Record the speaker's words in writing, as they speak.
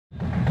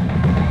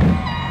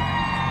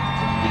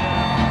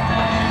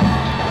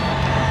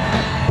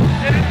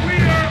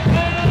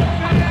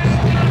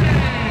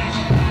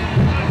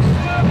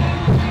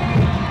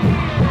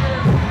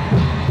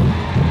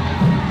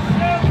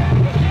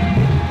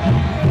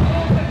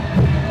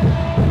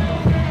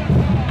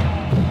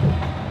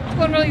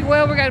pretty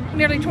well. We got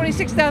nearly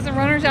 26,000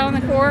 runners out on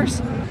the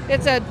course.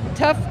 It's a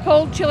tough,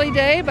 cold, chilly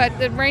day, but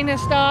the rain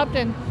has stopped,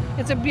 and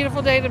it's a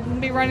beautiful day to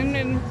be running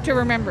and to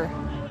remember.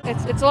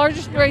 It's the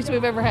largest race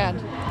we've ever had.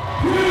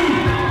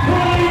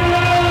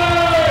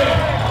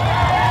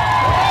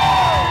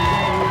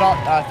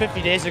 About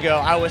 50 days ago,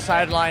 I was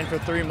sidelined for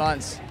 3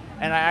 months,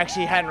 and I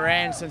actually hadn't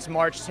ran since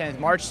March 10th.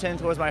 March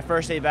 10th was my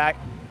first day back,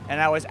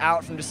 and I was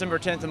out from December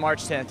 10th to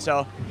March 10th.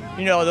 So,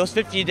 you know, those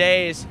 50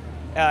 days,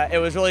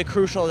 it was really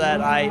crucial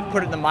that I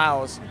put in the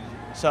miles.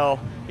 So,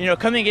 you know,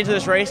 coming into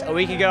this race a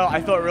week ago,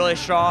 I felt really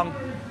strong,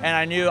 and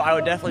I knew I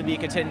would definitely be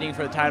contending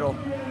for the title.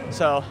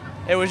 So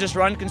it was just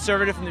run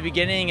conservative from the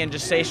beginning and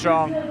just stay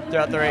strong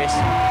throughout the race.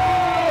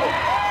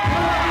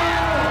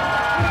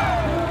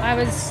 I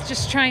was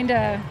just trying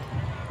to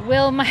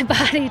will my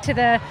body to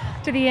the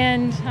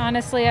end.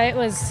 Honestly, it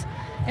was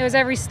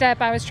every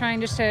step I was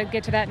trying just to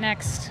get to that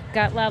next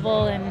gut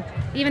level, and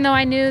even though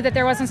I knew that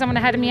there wasn't someone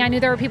ahead of me, I knew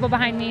there were people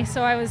behind me,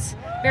 so I was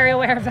very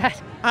aware of that.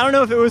 I don't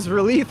know if it was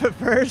relief at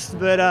first,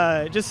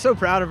 but just so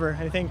proud of her.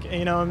 I think,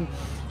 you know,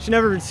 she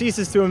never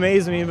ceases to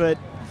amaze me, but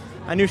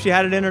I knew she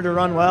had it in her to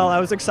run well.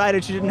 I was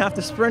excited she didn't have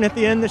to sprint at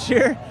the end this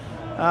year,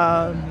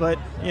 but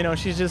you know,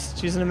 she's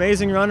an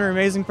amazing runner,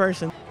 amazing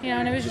person. You know,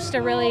 and it was just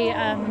a really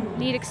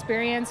neat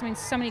experience. I mean,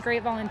 so many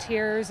great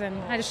volunteers, and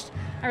I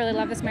really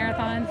love this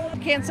marathon. I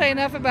can't say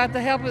enough about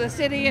the help of the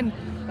city and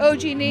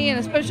OG&E, and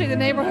especially the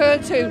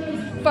neighborhoods who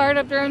fired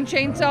up their own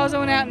chainsaws and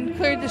went out and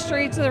cleared the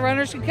streets so the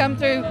runners could come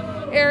through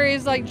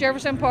areas like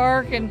Jefferson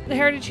Park and the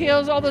Heritage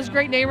Hills, all those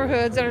great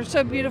neighborhoods that are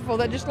so beautiful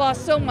that just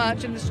lost so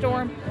much in the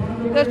storm.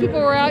 Those people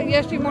were out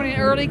yesterday morning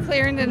early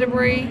clearing the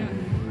debris.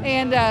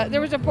 And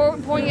there was a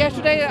point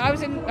yesterday that I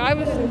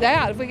was in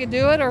doubt if we could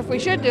do it or if we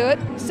should do it.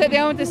 Sat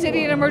down with the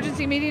city in an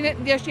emergency meeting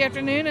yesterday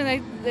afternoon,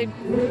 and they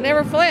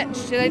never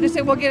flinched. They just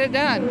said, we'll get it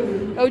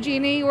done.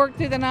 OG&E worked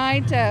through the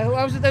night. I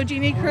was with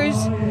OG&E crews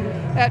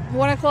at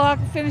 1 o'clock,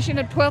 finishing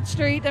at 12th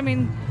Street. I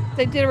mean,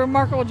 they did a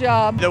remarkable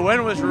job. The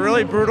wind was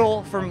really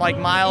brutal from like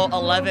mile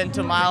 11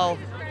 to mile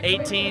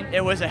 18.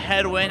 It was a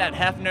headwind at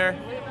Hefner.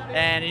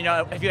 And you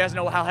know, if you guys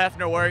know how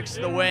Hefner works,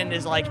 the wind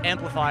is like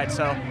amplified,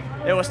 so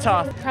it was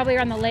tough. Probably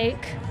around the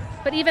lake.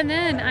 But even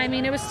then, I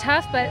mean, it was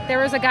tough, but there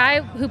was a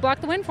guy who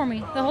blocked the wind for me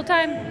the whole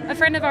time, a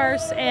friend of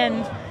ours.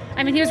 And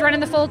I mean, he was running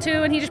the full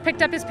too, and he just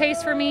picked up his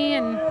pace for me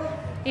and,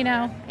 you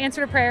know,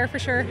 answered a prayer for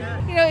sure.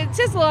 You know, it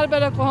says a lot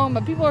about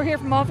Oklahoma. People are here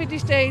from all 50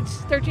 states,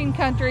 13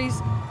 countries.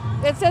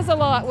 It says a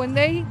lot. When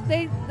they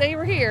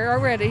were here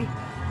already,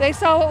 they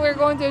saw what we were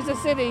going through as a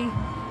city.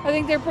 I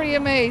think they're pretty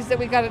amazed that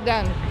we got it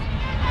done.